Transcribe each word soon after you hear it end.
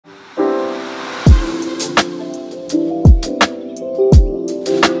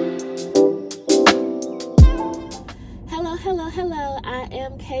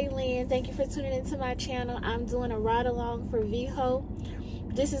Kaylin. Thank you for tuning into my channel. I'm doing a ride along for Veho.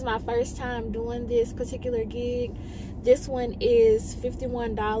 This is my first time doing this particular gig. This one is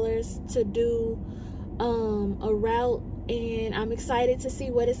 $51 to do a route, and I'm excited to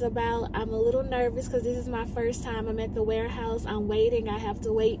see what it's about. I'm a little nervous because this is my first time. I'm at the warehouse. I'm waiting. I have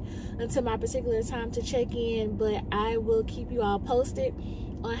to wait until my particular time to check in, but I will keep you all posted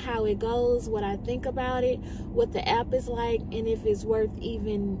on how it goes, what I think about it, what the app is like, and if it's worth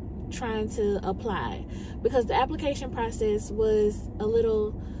even trying to apply, because the application process was a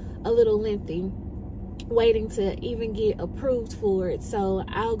little lengthy, waiting to even get approved for it. So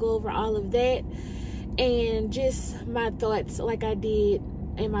I'll go over all of that and just my thoughts like I did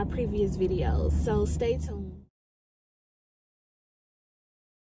in my previous videos. So stay tuned.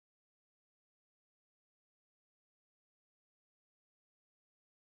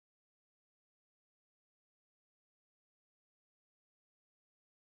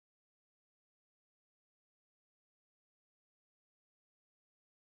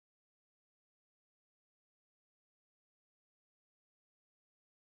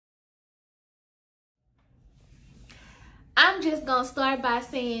 I'm just gonna start by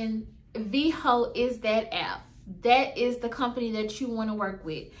saying Veho is that app. That is the company that you want to work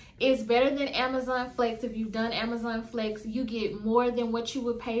with. It's better than Amazon Flex. If you've done Amazon Flex, you get more than what you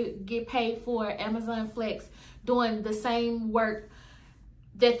would get paid for Amazon Flex doing the same work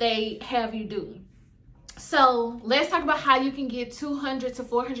that they have you do. So let's talk about how you can get $200 to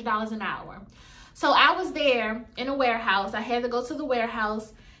 $400 an hour. So I was there in a warehouse. I had to go to the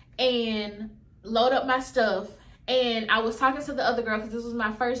warehouse and load up my stuff. And I was talking to the other girl because this was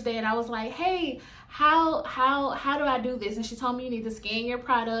my first day, and I was like, hey, how do I do this? And she told me you need to scan your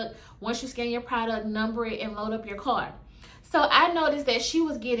product. Once you scan your product, number it and load up your cart. So I noticed that she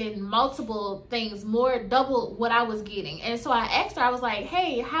was getting multiple things, double what I was getting. And so I asked her, I was like,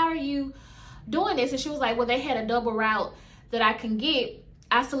 hey, how are you doing this? And she was like, well, they had a double route that I can get.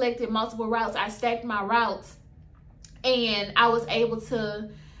 I selected multiple routes. I stacked my routes, and I was able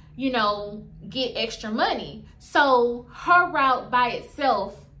to, you know, get extra money. So her route by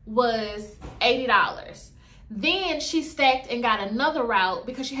itself was $80. Then she stacked and got another route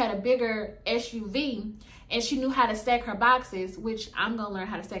because she had a bigger SUV and she knew how to stack her boxes, which I'm gonna learn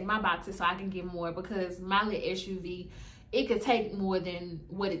how to stack my boxes so I can get more, because my little SUV, it could take more than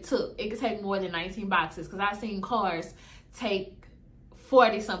what it took. It could take more than 19 boxes because I've seen cars take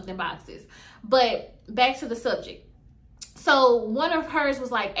 40 something boxes. But back to the subject. So one of hers was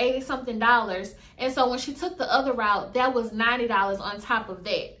like $80 something. And so when she took the other route, that was $90 on top of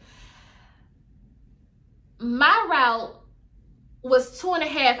that. My route was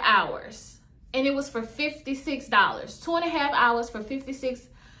 2.5 hours and it was for $56. 2.5 hours for $56.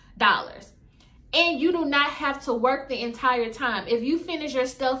 And you do not have to work the entire time. If you finish your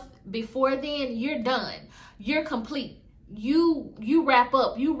stuff before then, you're done. You're complete. You wrap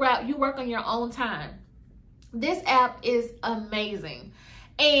up. You work on your own time. This app is amazing,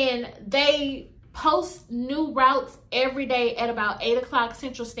 and they post new routes every day at about 8 o'clock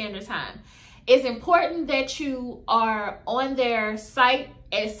Central Standard Time. It's important that you are on their site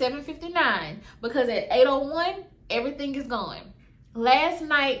at 7:59 because at 8:01 everything is gone. Last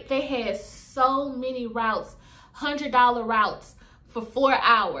night they had so many routes, $100 routes for 4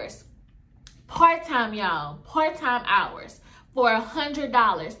 hours. Part-time, y'all, part-time hours for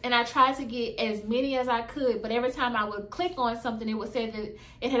 $100, and I tried to get as many as I could, but every time I would click on something, it would say that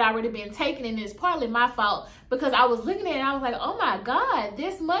it had already been taken, and it's partly my fault because I was looking at it and I was like, oh my God,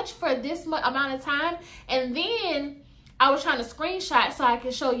 this much for this amount of time. And then I was trying to screenshot so I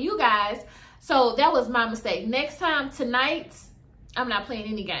can show you guys. So that was my mistake. Next time, tonight, I'm not playing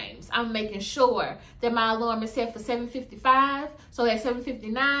any games. I'm making sure that my alarm is set for 7:55. So at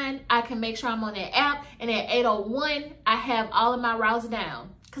 7:59, I can make sure I'm on that app. And at 8:01, I have all of my routes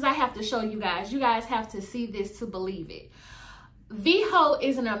down. Because I have to show you guys. You guys have to see this to believe it. Veho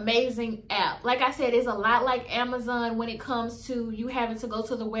is an amazing app. Like I said, it's a lot like Amazon when it comes to you having to go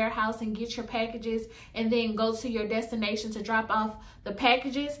to the warehouse and get your packages and then go to your destination to drop off the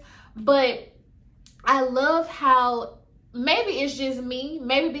packages. But I love how, maybe it's just me,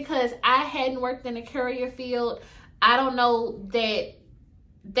 maybe because I hadn't worked in the courier field, I don't know that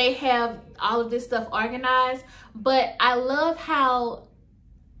they have all of this stuff organized, but I love how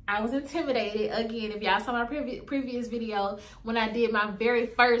I was intimidated. Again, if y'all saw my previous video when I did my very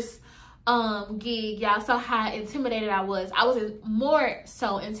first gig, y'all saw how intimidated I was. I was more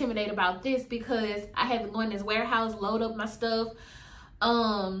so intimidated about this because I had to go in this warehouse, load up my stuff,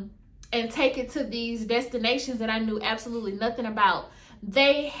 and take it to these destinations that I knew absolutely nothing about.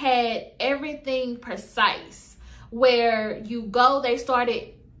 They had everything precise. Where you go, they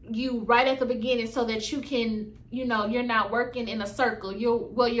started you right at the beginning so that you can, you know, you're not working in a circle.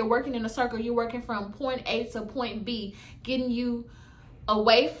 You're working in a circle. You're working from point A to point B, getting you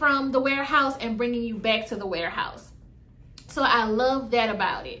away from the warehouse and bringing you back to the warehouse. So I love that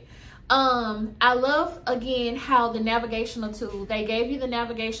about it. I love, again, how the navigational tool, they gave you the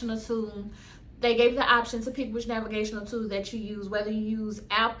navigational tool. They gave you the option to pick which navigational tool that you use, whether you use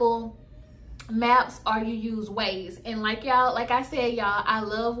Apple Maps or you use Waze. And like I said, y'all, I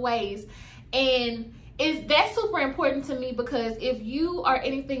love Waze. And that's super important to me, because if you are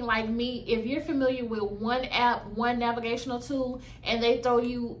anything like me, if you're familiar with one app, one navigational tool, and they throw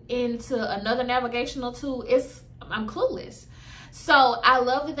you into another navigational tool, I'm clueless. So I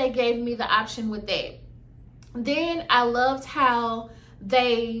love that they gave me the option with that. Then I loved how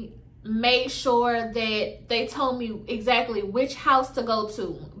they made sure that they told me exactly which house to go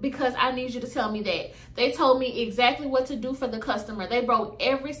to, because I need you to tell me that. They told me exactly what to do for the customer. They broke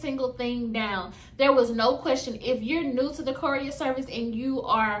every single thing down. There was no question. If you're new to the courier service and you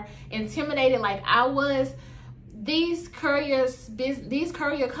are intimidated like I was, these courier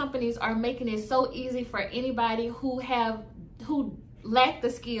companies are making it so easy for anybody who lack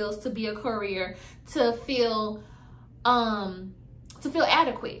the skills to be a courier to feel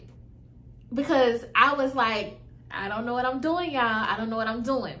adequate. Because I was like, I don't know what I'm doing, y'all. I don't know what I'm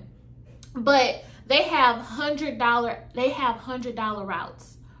doing. But they have $100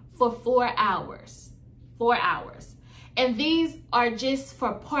 routes for 4 hours. 4 hours. And these are just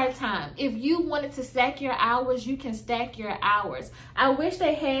for part-time. If you wanted to stack your hours, you can stack your hours. I wish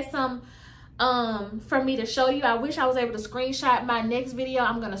they had some for me to show you. I wish I was able to screenshot my next video.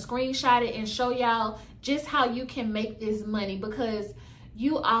 I'm going to screenshot it and show y'all just how you can make this money, because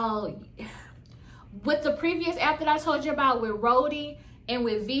you all, with the previous app that I told you about with Roadie and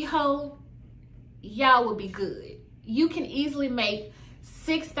with Veho, y'all will be good. You can easily make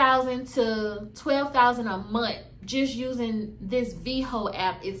 $6,000 to $12,000 a month just using this Veho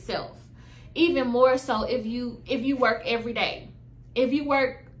app itself. Even more so if you work every day. If you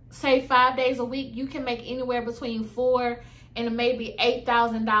work, say, 5 days a week, you can make anywhere between $4,000 and maybe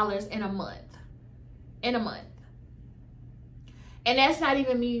 $8,000 in a month. And that's not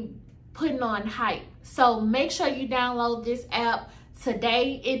even me putting on hype. So make sure you download this app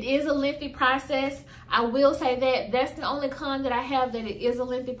today. It is a lengthy process. I will say that. That's the only con that I have, that it is a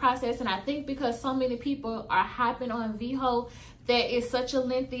lengthy process. And I think because so many people are hyping on Veho, that it's such a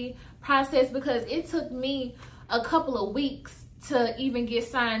lengthy process, because it took me a couple of weeks to even get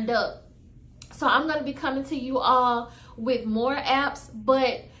signed up. So I'm going to be coming to you all with more apps,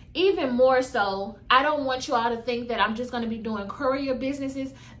 but even more so, I don't want you all to think that I'm just going to be doing courier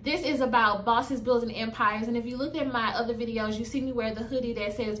businesses. This is about bosses building empires. And if you looked at my other videos, you see me wear the hoodie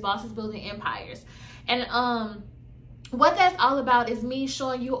that says bosses building empires. And what that's all about is me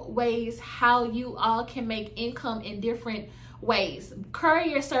showing you ways how you all can make income in different ways.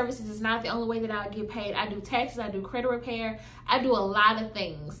 Courier services is not the only way that I get paid. I do taxes, I do credit repair, I do a lot of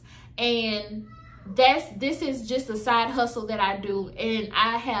things. And this is just a side hustle that I do, and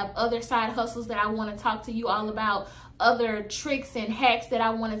I have other side hustles that I want to talk to you all about, other tricks and hacks that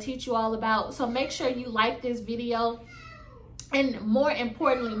I want to teach you all about. So make sure you like this video, and more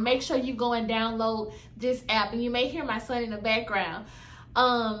importantly, make sure you go and download this app. And you may hear my son in the background,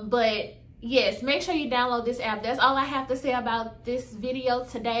 but yes, make sure you download this app. That's all I have to say about this video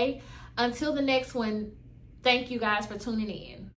today. Until the next one, thank you guys for tuning in.